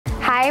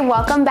Hi,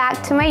 welcome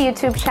back to my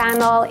YouTube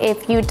channel.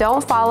 If you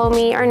don't follow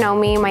me or know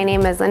me, my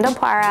name is Linda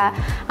Parra.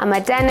 I'm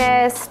a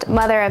dentist,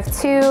 mother of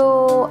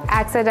two,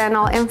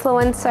 accidental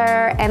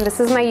influencer, and this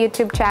is my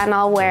YouTube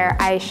channel where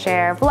I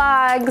share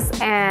vlogs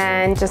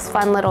and just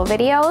fun little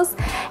videos.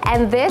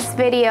 And this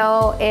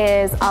video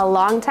is a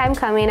long time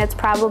coming. It's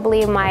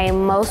probably my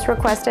most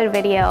requested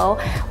video,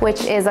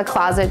 which is a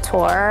closet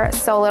tour.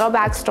 So a little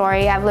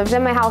backstory, I've lived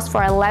in my house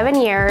for 11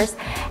 years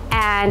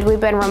and we've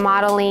been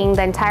remodeling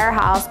the entire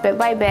house bit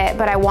by bit,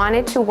 but I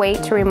wanted to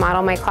wait to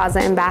remodel my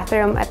closet and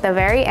bathroom at the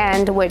very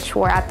end, which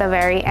we're at the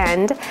very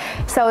end.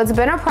 So it's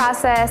been a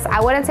process. I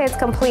wouldn't say it's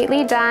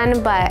completely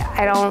done, but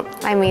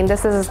I mean,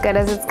 this is as good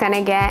as it's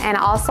gonna get. And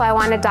also I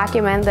want to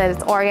document that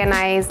it's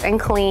organized and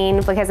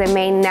clean because it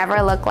may never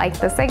look like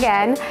this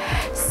again.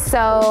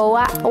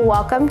 So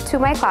welcome to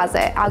my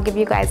closet. I'll give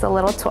you guys a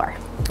little tour.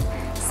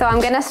 So I'm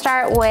gonna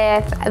start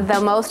with the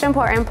most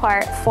important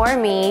part for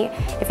me.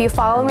 If you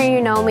follow me,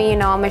 you know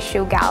I'm a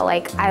shoe gal.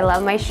 Like, I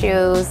love my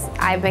shoes.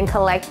 I've been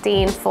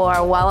collecting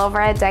for well over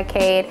a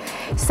decade.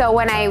 So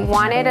when I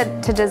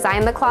wanted to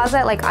design the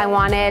closet, like, I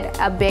wanted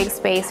a big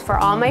space for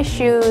all my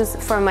shoes,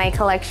 for my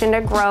collection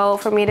to grow,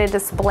 for me to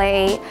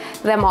display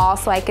them all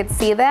so I could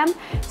see them.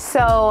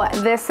 So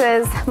this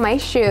is my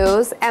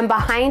shoes, and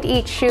behind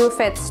each shoe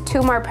fits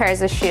 2 more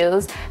pairs of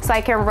shoes, so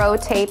I can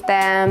rotate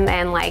them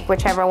and like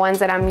whichever ones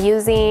that I'm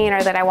using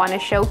or that I want to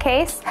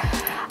showcase.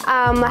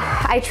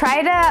 I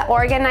try to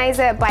organize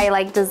it by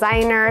like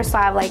designer, so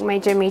I have like my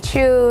Jimmy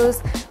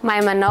Choos,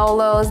 my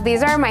Manolos.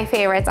 These are my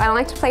favorites. I don't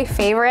like to play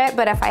favorite,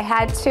 but if I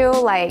had to,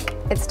 like,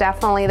 it's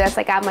definitely this.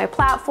 Like, I have my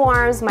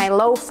platforms, my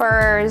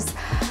loafers,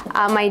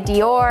 my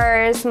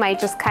Dior's, my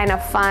just kind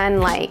of fun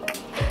like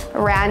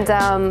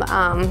random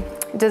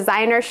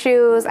designer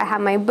shoes. I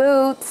have my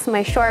boots,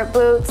 my short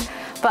boots,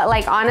 but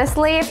like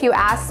honestly, if you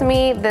ask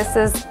me, this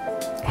is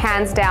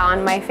hands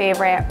down my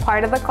favorite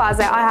part of the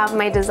closet. I have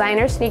my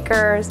designer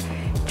sneakers,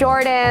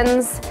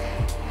 Jordans,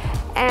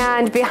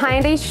 and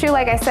behind each shoe,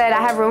 like I said,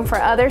 I have room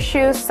for other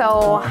shoes,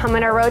 so I'm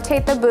gonna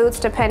rotate the boots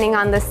depending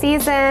on the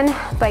season.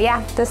 But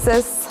yeah, this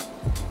is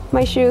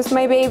my shoes,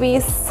 my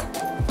babies.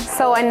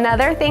 So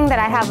another thing that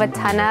I have a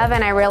ton of,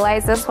 and I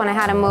realized this when I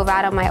had to move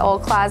out of my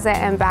old closet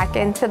and back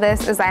into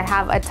this, is I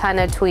have a ton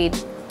of tweed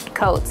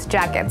coats,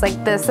 jackets.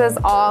 Like, this is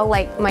all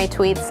like my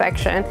tweed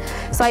section.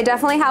 So I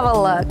definitely have a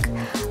look.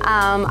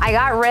 I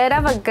got rid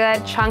of a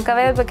good chunk of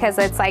it because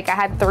it's like I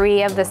had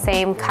 3 of the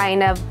same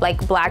kind of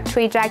like black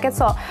tweed jackets.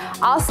 So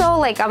also,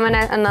 like,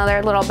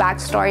 another little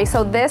backstory.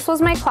 So this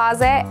was my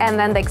closet, and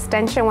then the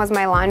extension was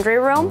my laundry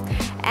room.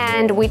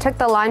 And we took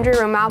the laundry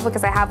room out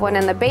because I have one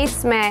in the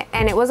basement,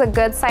 and it was a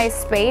good sized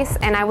space,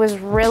 and I was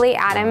really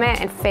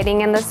adamant in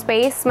fitting in the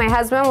space. My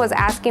husband was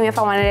asking me if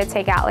I wanted to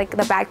take out like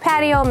the back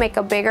patio, make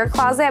a bigger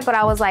closet, but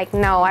I was like,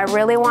 no, I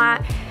really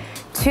want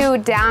to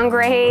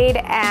downgrade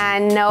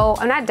and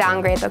not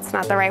downgrade, that's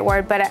not the right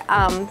word, but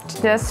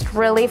just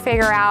really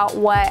figure out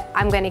what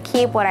I'm gonna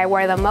keep, what I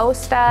wear the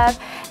most of,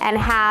 and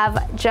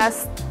have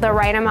just the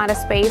right amount of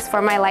space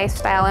for my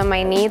lifestyle and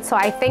my needs. So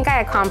I think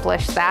I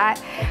accomplished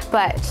that,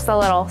 but just a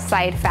little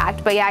side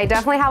fact. But yeah, I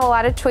definitely have a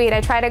lot of tweed.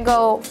 I try to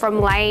go from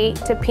light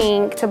to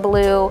pink to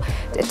blue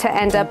to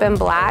end up in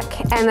black.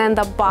 And then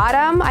the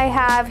bottom I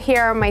have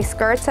here are my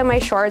skirts and my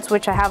shorts,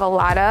 which I have a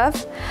lot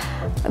of.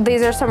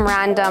 These are some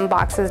random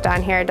boxes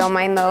down here, don't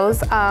mind those.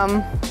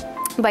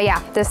 But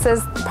yeah, this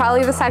is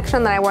probably the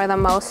section that I wear the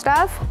most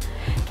of,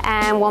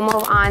 and we'll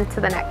move on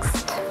to the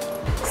next.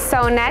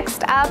 So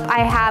next up, I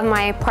have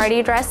my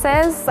party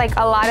dresses. Like,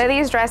 a lot of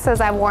these dresses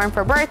I've worn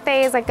for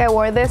birthdays. Like, I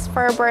wore this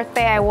for a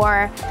birthday. I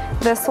wore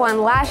this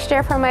one last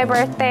year for my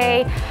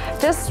birthday.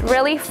 Just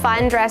really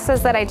fun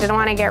dresses that I didn't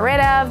want to get rid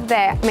of,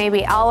 that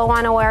maybe I'll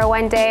want to wear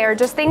one day, or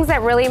just things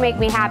that really make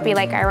me happy.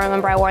 Like, I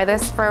remember I wore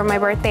this for my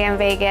birthday in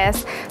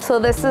Vegas. So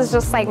this is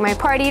just like my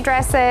party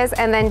dresses.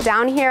 And then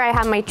down here I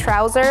have my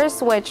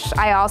trousers, which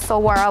I also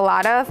wore a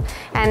lot of.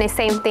 And the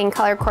same thing,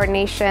 color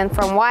coordination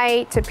from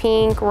white to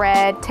pink,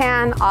 red,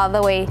 tan, all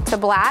the way to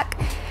black.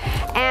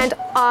 And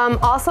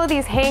also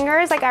these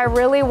hangers, like, I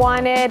really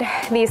wanted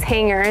these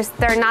hangers.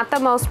 They're not the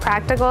most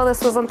practical.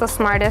 This wasn't the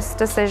smartest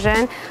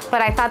decision,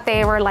 but I thought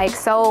they were like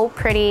so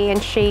pretty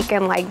and chic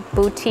and like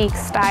boutique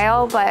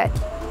style, but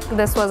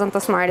this wasn't the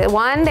smartest.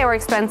 1, they were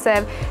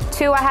expensive.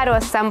 2, I had to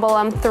assemble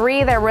them.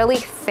 3, they're really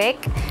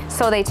thick,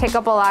 so they take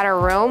up a lot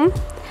of room.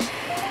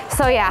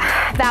 So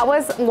yeah, that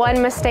was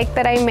one mistake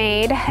that I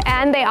made.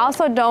 And they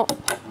also don't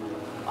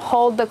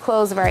hold the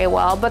clothes very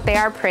well, but they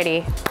are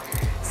pretty.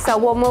 So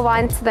we'll move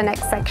on to the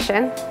next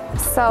section.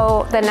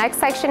 So the next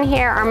section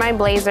here are my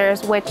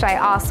blazers, which I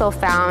also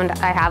found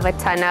I have a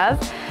ton of.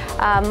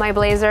 My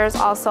blazers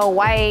also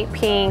white,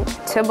 pink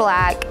to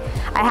black.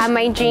 I have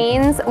my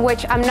jeans,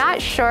 which I'm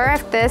not sure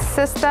if this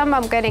system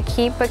I'm gonna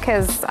keep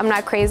because I'm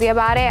not crazy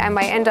about it. I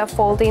might end up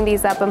folding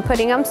these up and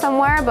putting them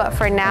somewhere, but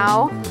for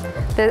now,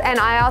 and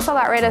I also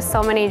got rid of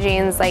so many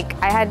jeans. Like,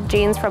 I had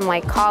jeans from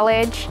like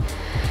college.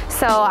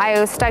 So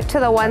I stuck to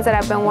the ones that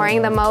I've been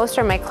wearing the most,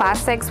 or my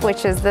classics,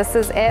 which is This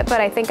Is It, but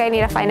I think I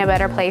need to find a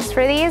better place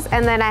for these.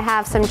 And then I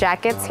have some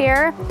jackets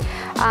here.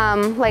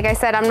 Like I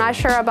said, I'm not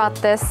sure about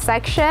this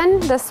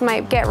section. This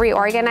might get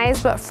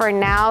reorganized, but for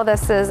now,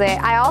 this is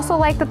it. I also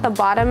like that the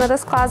bottom of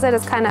this closet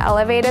is kind of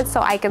elevated,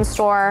 so I can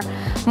store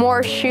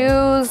more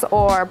shoes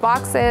or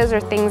boxes or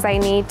things I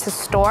need to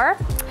store.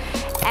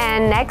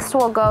 And next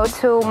we'll go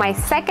to my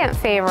second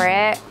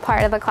favorite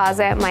part of the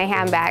closet, my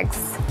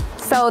handbags.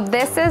 So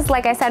this is,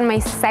 like I said, my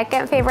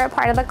second favorite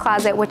part of the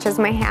closet, which is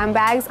my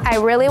handbags. I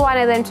really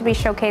wanted them to be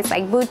showcased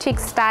like boutique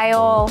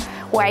style,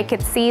 where I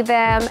could see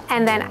them.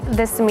 And then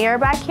this mirror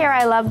back here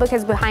I love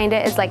because behind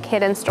it is like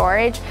hidden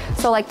storage.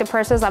 So like the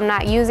purses I'm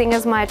not using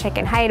as much, I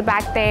can hide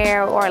back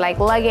there, or like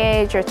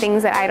luggage or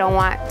things that I don't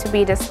want to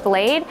be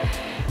displayed.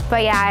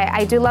 But yeah,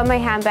 I do love my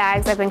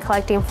handbags. I've been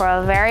collecting for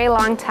a very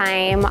long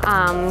time.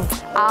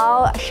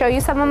 I'll show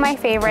you some of my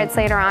favorites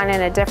later on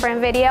in a different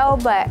video,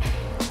 but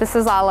this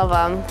is all of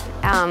them.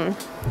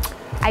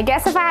 I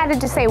guess if I had to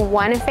just say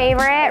one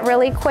favorite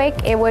really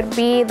quick, it would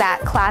be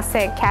that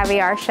classic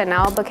Caviar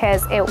Chanel,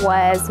 because it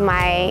was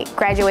my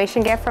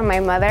graduation gift from my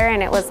mother,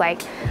 and it was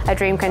like a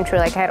dream come true.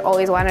 Like I had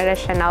always wanted a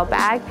Chanel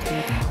bag.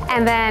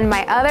 And then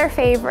my other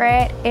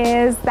favorite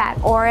is that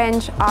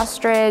orange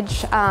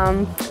ostrich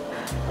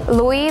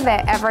Louis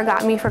that Ever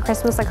got me for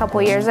Christmas a couple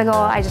years ago.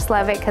 I just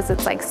love it because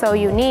it's like so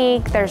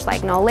unique. There's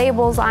like no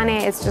labels on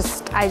it. It's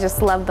just, I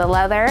just love the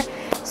leather.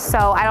 So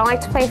I don't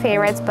like to play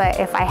favorites, but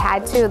if I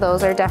had to,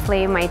 those are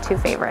definitely my two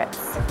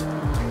favorites.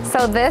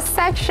 So this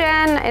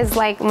section is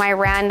like my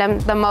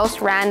the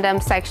most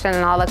random section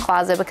in all the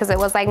closet, because it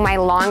was like my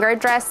longer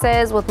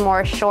dresses with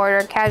more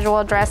shorter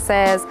casual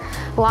dresses,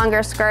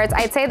 longer skirts.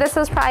 I'd say this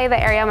is probably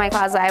the area of my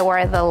closet I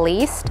wear the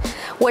least,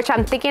 which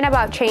I'm thinking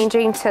about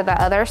changing to the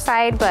other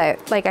side,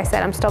 but like I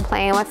said, I'm still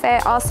playing with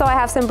it. Also, I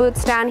have some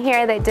boots down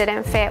here that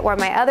didn't fit where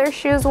my other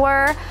shoes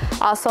were.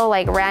 Also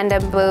like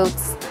random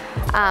boots.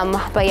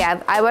 But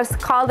yeah, I would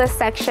call this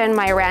section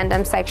my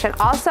random section.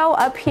 Also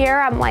up here,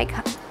 I'm like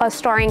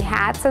storing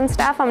hats and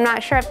stuff. I'm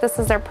not sure if this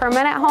is their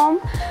permanent home,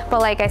 but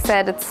like I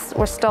said,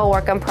 we're still a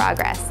work in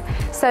progress.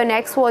 So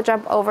next we'll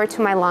jump over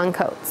to my long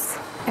coats.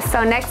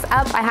 So next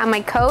up, I have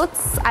my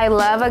coats. I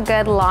love a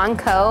good long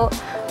coat.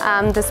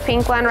 This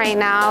pink one right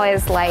now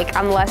is like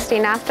I'm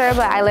lusting after,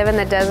 but I live in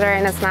the desert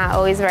and it's not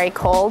always very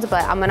cold,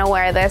 but I'm gonna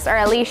wear this, or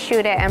at least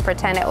shoot it and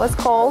pretend it was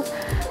cold.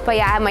 But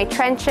yeah, I have my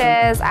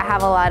trenches. I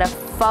have a lot of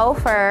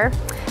faux fur,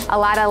 a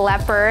lot of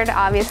leopard,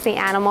 obviously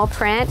animal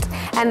print.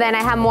 And then I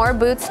have more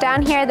boots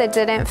down here that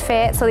didn't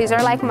fit. So these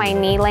are like my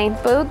knee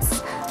length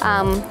boots.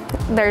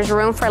 There's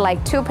room for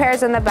like 2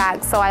 pairs in the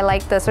back, so I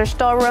like this. There's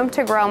still room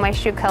to grow my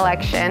shoe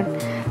collection.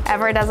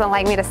 Ever doesn't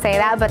like me to say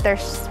that, but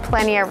there's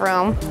plenty of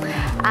room.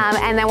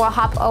 And then we'll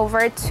hop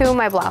over to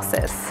my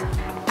blouses.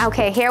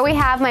 Okay, here we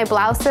have my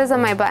blouses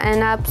and my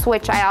button-ups,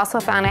 which I also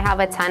found I have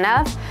a ton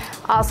of.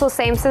 Also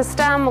same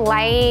system,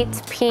 light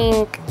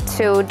pink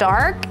to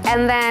dark.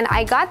 And then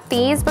I got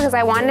these because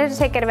I wanted to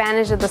take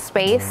advantage of the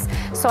space.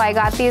 So I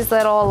got these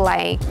little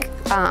like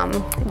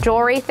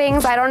jewelry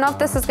things. I don't know if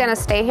this is gonna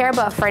stay here,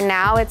 but for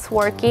now it's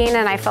working,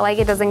 and I feel like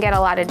it doesn't get a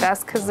lot of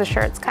dust because the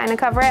shirts kind of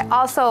cover it.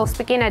 Also,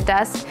 speaking of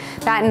dust,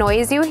 that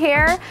noise you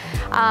hear,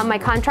 my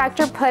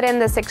contractor put in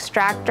this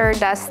extractor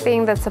dust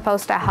thing that's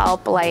supposed to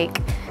help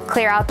like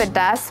clear out the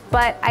dust,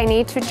 but I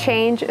need to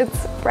change,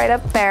 it's right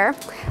up there.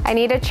 I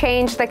need to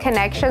change the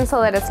connection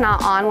so that it's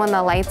not on when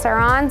the lights are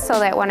on, so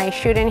that when I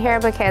shoot in here,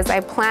 because I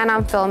plan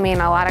on filming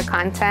a lot of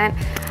content,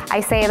 I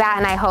say that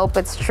and I hope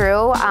it's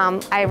true.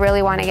 I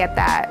really want to get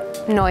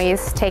that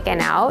noise taken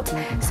out.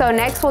 So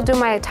next we'll do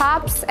my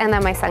tops and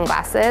then my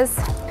sunglasses.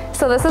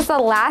 So this is the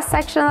last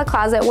section of the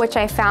closet, which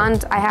I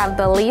found I have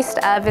the least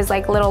of, is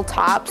like little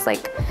tops,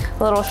 like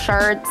little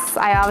shirts.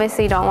 I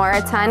obviously don't wear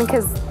a ton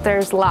because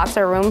there's lots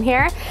of room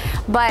here,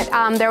 but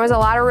there was a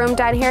lot of room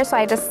down here, so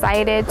I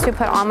decided to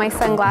put all my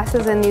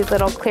sunglasses in these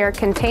little clear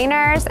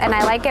containers, and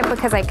I like it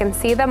because I can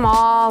see them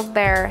all.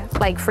 They're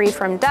like free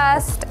from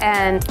dust,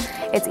 and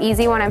it's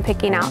easy when I'm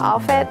picking out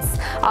outfits.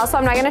 Also,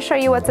 I'm not gonna show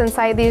you what's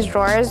inside these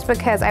drawers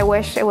because I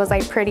wish it was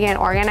like pretty and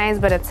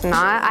organized, but it's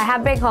not. I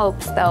have big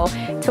hopes though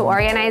to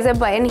organize it,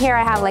 but in here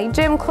I have like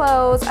gym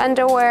clothes,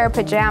 underwear,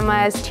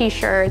 pajamas,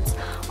 t-shirts,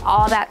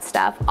 all that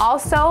stuff.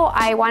 Also,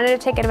 I wanted to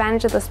take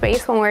advantage of the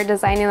space when we were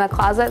designing the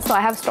closet, so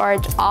I have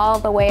storage all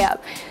the way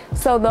up.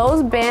 So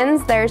those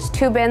bins, there's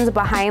 2 bins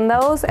behind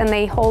those, and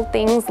they hold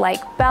things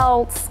like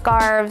belts,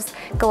 scarves,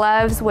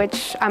 gloves,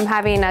 which I'm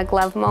having a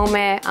glove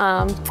moment,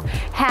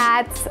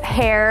 hats,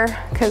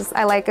 hair, because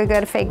I like a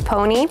good fake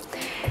pony.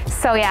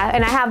 So yeah,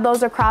 and I have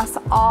those across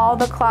all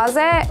the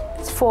closet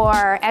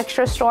for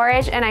extra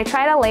storage, and I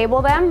try to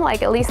label them,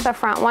 like at least the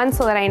front one,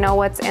 so that I know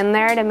what's in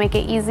there to make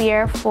it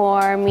easier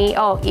for me.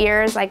 Oh,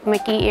 ears, like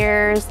Mickey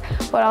ears.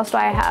 What else do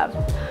I have?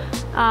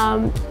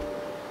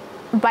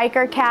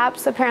 Biker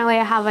caps, apparently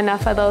I have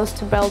enough of those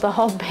to build a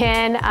whole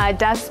bin,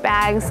 dust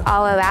bags,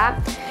 all of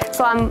that. So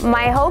So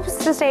my hopes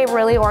to stay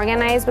really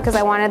organized because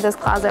I wanted this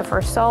closet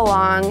for so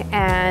long,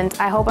 and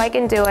I hope I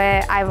can do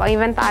it. I've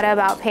even thought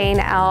about paying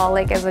Elle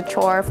like as a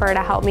chore for her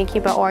to help me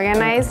keep it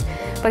organized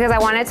because I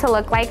want it to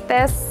look like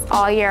this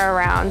all year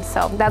around.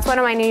 So that's one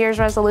of my New Year's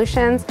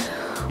resolutions.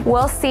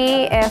 We'll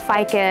see if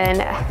I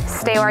can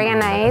stay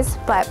organized,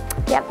 but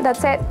yep,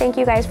 that's it. Thank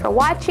you guys for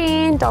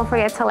watching. Don't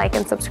forget to like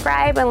and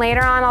subscribe, and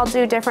later on I'll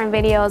do different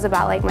videos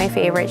about like my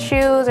favorite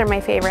shoes or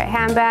my favorite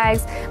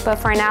handbags. But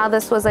for now,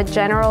 this was a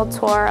general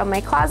tour of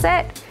my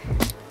closet.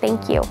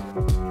 Thank you.